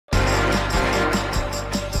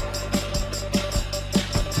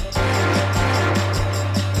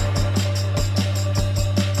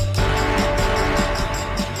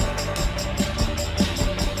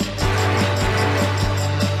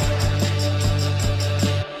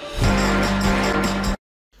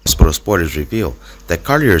Hospital Spoilers reveal that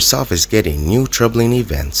Carly herself is getting new troubling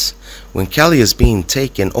events when Kelly is being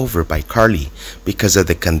taken over by Carly because of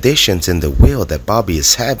the conditions in the will that Bobby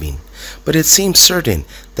is having. But it seems certain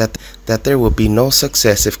that there will be no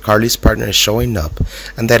success if Carly's partner is showing up,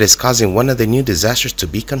 and that is causing one of the new disasters to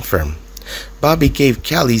be confirmed. Bobby gave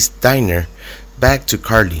Kelly's diner back to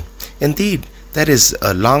Carly. Indeed, that is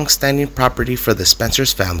a long-standing property for the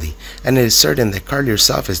Spencer's family, and it is certain that Carly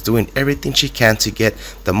herself is doing everything she can to get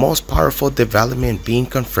the most powerful development being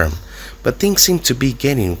confirmed. But things seem to be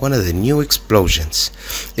getting one of the new explosions.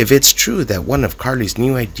 If it's true that one of Carly's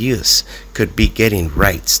new ideas could be getting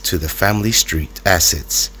rights to the family street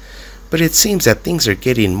assets. But it seems that things are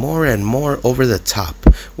getting more and more over the top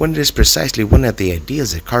when it is precisely one of the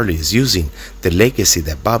ideas that Carly is using, the legacy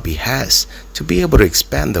that Bobby has, to be able to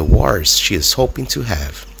expand the wars she is hoping to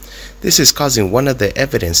have. This is causing one of the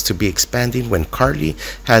evidence to be expanding when Carly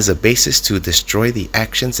has a basis to destroy the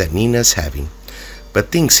actions that Nina is having.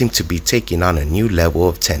 But things seem to be taking on a new level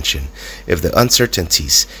of tension if the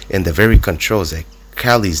uncertainties in the very controls that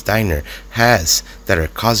Kelly's diner has that are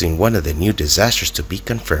causing one of the new disasters to be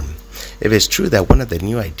confirmed. If it's true that one of the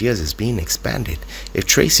new ideas is being expanded, if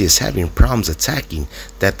Tracy is having problems attacking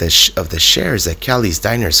of the shares that Kelly's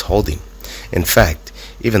diner is holding. In fact,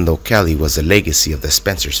 even though Kelly was a legacy of the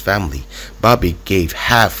Spencer's family, Bobby gave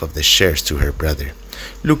half of the shares to her brother.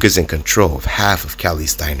 Luke is in control of half of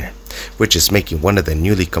Kelly's diner, which is making one of the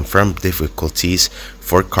newly confirmed difficulties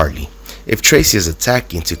for Carly. If Tracy is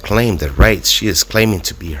attacking to claim the rights she is claiming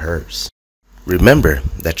to be hers. Remember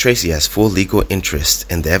that Tracy has full legal interest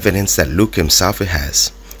in the evidence that Luke himself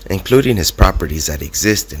has, including his properties that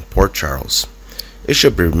exist in Port Charles. It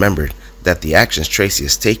should be remembered that the actions Tracy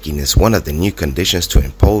is taking is one of the new conditions to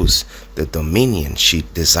impose the dominion she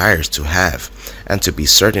desires to have and to be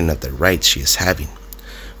certain of the rights she is having.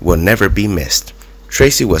 Will never be missed.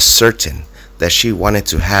 Tracy was certain that she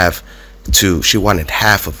wanted half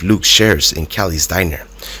of Luke's shares in Kelly's diner,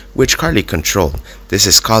 which Carly controlled. This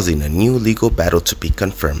is causing a new legal battle to be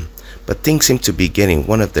confirmed, but things seem to be getting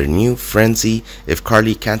one of their new frenzy if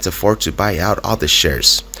Carly can't afford to buy out all the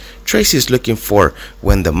shares. Tracy is looking for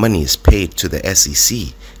when the money is paid to the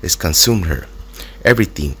SEC is consumed her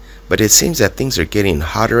everything, but it seems that things are getting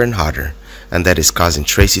hotter and hotter, and that is causing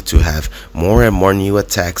Tracy to have more and more new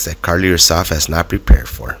attacks that Carly herself has not prepared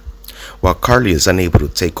for. While Carly is unable to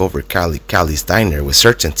take over Kelly's diner with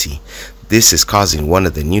certainty, this is causing one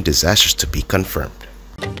of the new disasters to be confirmed.